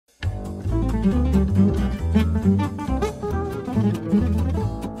Hello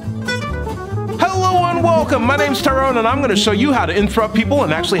and welcome, my name's Tyrone and I'm going to show you how to interrupt people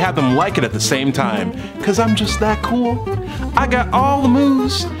and actually have them like it at the same time. Cause I'm just that cool. I got all the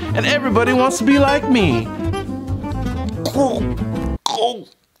moves and everybody wants to be like me.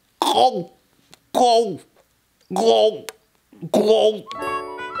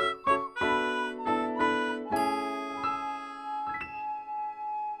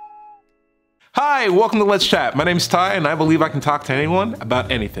 Hi, welcome to Let's Chat. My name's Ty and I believe I can talk to anyone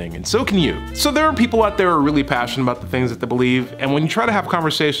about anything, and so can you. So there are people out there who are really passionate about the things that they believe, and when you try to have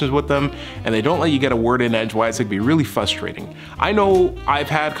conversations with them and they don't let you get a word in edgewise, it can be really frustrating. I know I've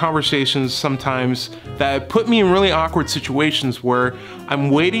had conversations sometimes that put me in really awkward situations where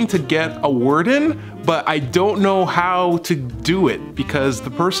I'm waiting to get a word in, but I don't know how to do it because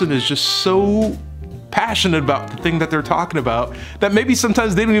the person is just so passionate about the thing that they're talking about that maybe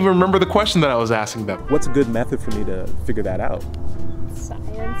sometimes they don't even remember the question that I was asking them. What's a good method for me to figure that out?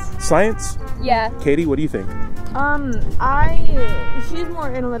 Science. Science? Yeah. Katie, what do you think? She's more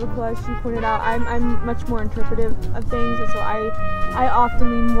analytical, as she pointed out. I'm much more interpretive of things, and so I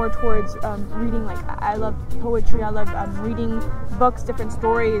often lean more towards reading. Like, I love poetry, I love reading books, different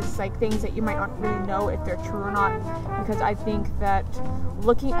stories, like things that you might not really know if they're true or not, because I think that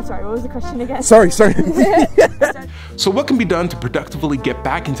sorry, what was the question again? Sorry. So what can be done to productively get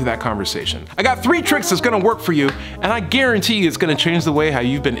back into that conversation? I got 3 tricks that's gonna work for you, and I guarantee you it's gonna change the way how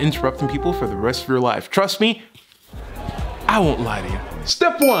you've been interrupting people for the rest of your life. Trust me, I won't lie to you.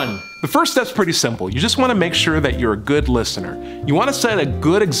 Step 1. The first step's pretty simple. You just want to make sure that you're a good listener. You want to set a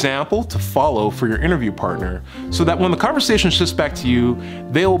good example to follow for your interview partner so that when the conversation shifts back to you,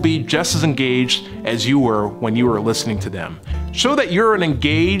 they'll be just as engaged as you were when you were listening to them. Show that you're an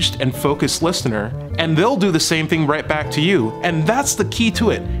engaged and focused listener, and they'll do the same thing right back to you. And that's the key to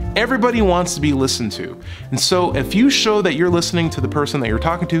it. Everybody wants to be listened to. And so if you show that you're listening to the person that you're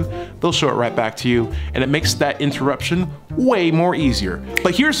talking to, they'll show it right back to you, and it makes that interruption way more easier.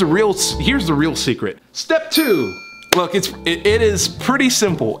 But here's the real secret. Step 2. Look, it is pretty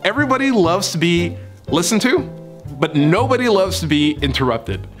simple. Everybody loves to be listened to, but nobody loves to be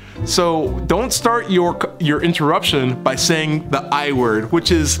interrupted. So don't start your interruption by saying the I word,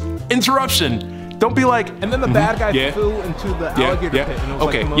 which is interruption. Don't be like, and then the bad guy flew into the alligator pit. And it was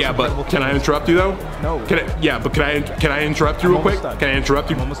Okay, like the most but can I interrupt you though? No. Can I interrupt you real quick? Can I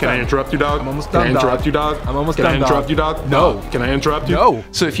interrupt you? Can I interrupt you, dog? I'm almost Can I done, interrupt you, dog? I'm almost Can done, I interrupt you, dog? No. Can I interrupt you? No.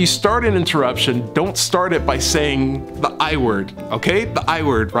 So if you start an interruption, don't start it by saying the I word, okay? The I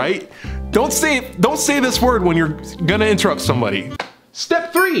word, right? Don't say this word when you're gonna interrupt somebody.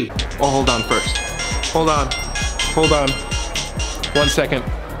 Step 3. Oh, hold on first. Hold on. 1 second.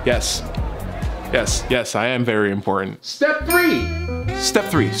 Yes, I am very important. Step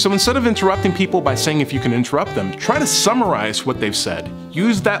 3. So instead of interrupting people by saying if you can interrupt them, try to summarize what they've said.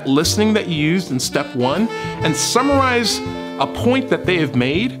 Use that listening that you used in step 1 and summarize a point that they have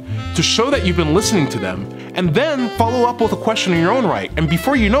made to show that you've been listening to them, and then follow up with a question in your own right. And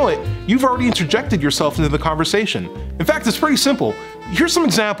before you know it, you've already interjected yourself into the conversation. In fact, it's pretty simple. Here's some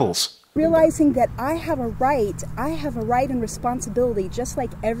examples. Realizing that I have a right and responsibility, just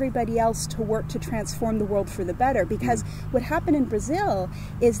like everybody else, to work to transform the world for the better. Because what happened in Brazil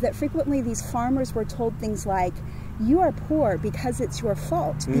is that frequently these farmers were told things like, you are poor because it's your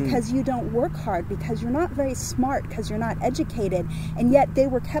fault, because you don't work hard, because you're not very smart, because you're not educated, and yet they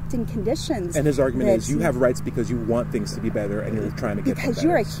were kept in conditions. And his argument is you have rights because you want things to be better and you're trying to get them better. Because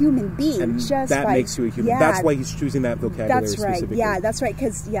you're a human being. And just that like, makes you a human. Yeah, that's why he's choosing that vocabulary that's right. specifically. Yeah, that's right.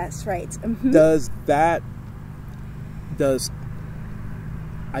 Because, yes, right.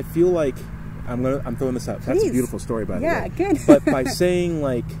 I feel like, I'm throwing this out. That's a beautiful story, by the way. Yeah, good. But by saying,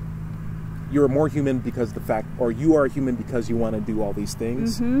 like, you're more human because you are a human because you want to do all these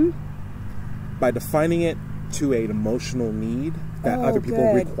things, by defining it to an emotional need that other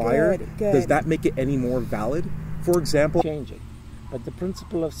people require, does that make it any more valid? For example, changing, but the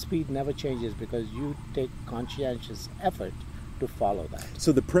principle of speed never changes because you take conscientious effort to follow that.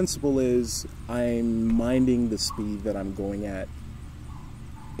 So the principle is I'm minding the speed that I'm going at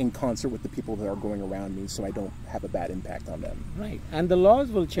in concert with the people that are going around me, so I don't have a bad impact on them. Right, and the laws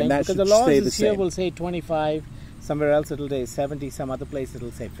will change because the laws here will say 25, somewhere else it'll say 70, some other place it'll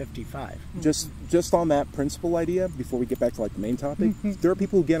say 55. Just on that principle idea, before we get back to like the main topic, there are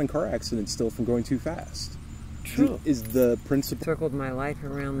people who get in car accidents still from going too fast. True. Is the principle circled my life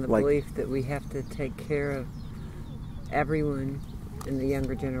around the belief that we have to take care of everyone in the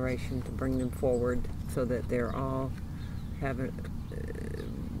younger generation to bring them forward so that they're all have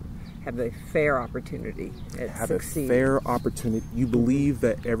a fair opportunity at succeeding. A fair opportunity. You believe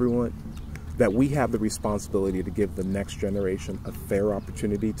that that we have the responsibility to give the next generation a fair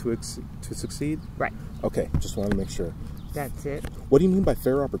opportunity to succeed? Right. Okay, just want to make sure. That's it. What do you mean by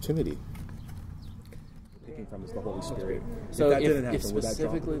fair opportunity? Picking from is the Holy Spirit. So if that didn't happen, if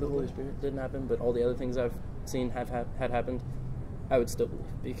specifically the Holy Spirit didn't happen, but all the other things I've seen had happened, I would still believe,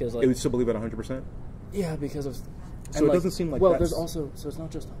 because like, it would still believe it 100%. Yeah, because of. So it doesn't seem like. Well, there's also, so it's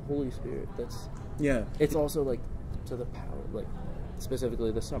not just the Holy Spirit. That's. Yeah. It's also like to the power, like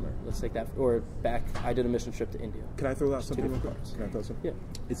specifically this summer. Let's take that. Or back, I did a mission trip to India. Can I throw out something real quick? Can I throw something? Yeah.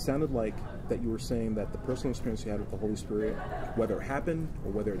 It sounded like that you were saying that the personal experience you had with the Holy Spirit, whether it happened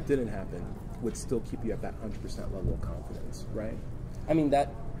or whether it didn't happen, would still keep you at that 100% level of confidence, right? I mean,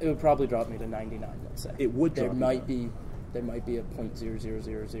 that it would probably drop me to 99. Let's say it would. There might be a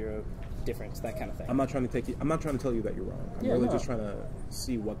 0.0000 difference, that kind of thing. I'm not trying to tell you that you're wrong. I'm really just trying to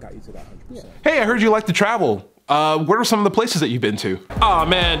see what got you to that 100%. Yeah. Hey, I heard you like to travel. What are some of the places that you've been to? Oh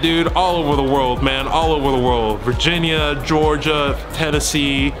man, dude, all over the world, man, all over the world. Virginia, Georgia,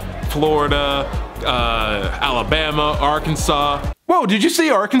 Tennessee, Florida, Alabama, Arkansas. Whoa, did you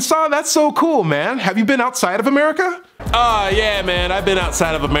see Arkansas? That's so cool, man. Have you been outside of America? Yeah, man, I've been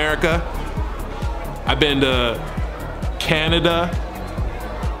outside of America. I've been to Canada,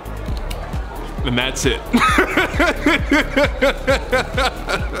 and that's it.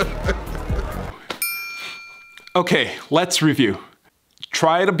 Okay, let's review.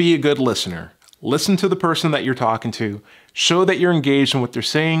 Try to be a good listener. Listen to the person that you're talking to, show that you're engaged in what they're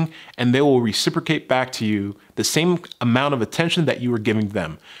saying, and they will reciprocate back to you the same amount of attention that you are giving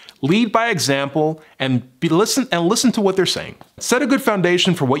them. Lead by example and listen to what they're saying. Set a good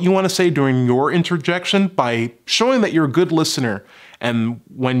foundation for what you want to say during your interjection by showing that you're a good listener. And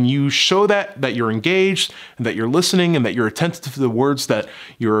when you show that you're engaged and that you're listening and that you're attentive to the words that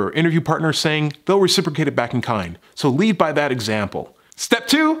your interview partner is saying, they'll reciprocate it back in kind. So lead by that example. Step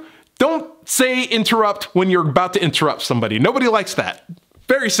 2, don't say interrupt when you're about to interrupt somebody. Nobody likes that.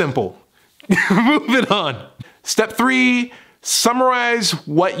 Very simple. Move it on. Step 3, summarize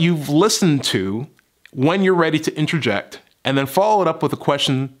what you've listened to when you're ready to interject, and then follow it up with a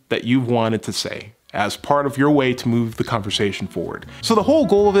question that you've wanted to say as part of your way to move the conversation forward. So the whole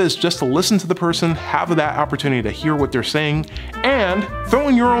goal of it is just to listen to the person, have that opportunity to hear what they're saying, and throw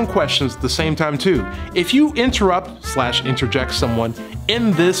in your own questions at the same time too. If you interrupt/interject someone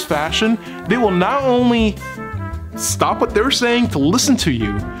in this fashion, they will not only stop what they're saying to listen to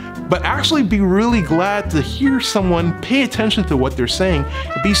you, but actually be really glad to hear someone pay attention to what they're saying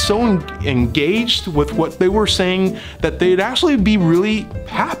and be so engaged with what they were saying that they'd actually be really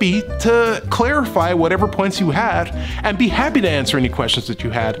happy to clarify whatever points you had and be happy to answer any questions that you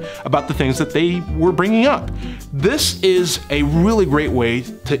had about the things that they were bringing up. This is a really great way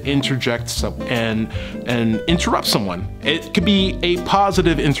to interject and interrupt someone. It could be a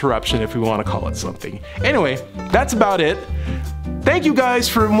positive interruption if we want to call it something. Anyway, that's about it. Thank you guys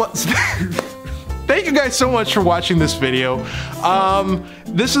so much for watching this video.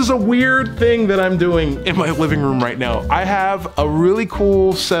 This is a weird thing that I'm doing in my living room right now. I have a really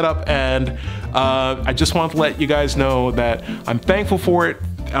cool setup, and I just want to let you guys know that I'm thankful for it.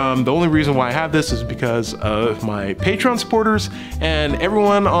 The only reason why I have this is because of my Patreon supporters and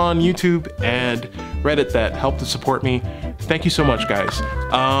everyone on YouTube and Reddit that helped to support me. Thank you so much, guys.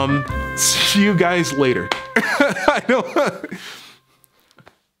 See you guys later. I know.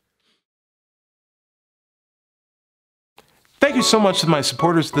 Thank you so much to my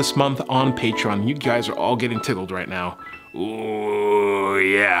supporters this month on Patreon. You guys are all getting tickled right now. Ooh,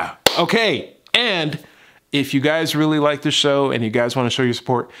 yeah. Okay, and if you guys really like this show and you guys want to show your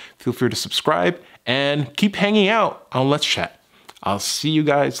support, feel free to subscribe and keep hanging out on Let's Chat. I'll see you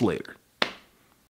guys later.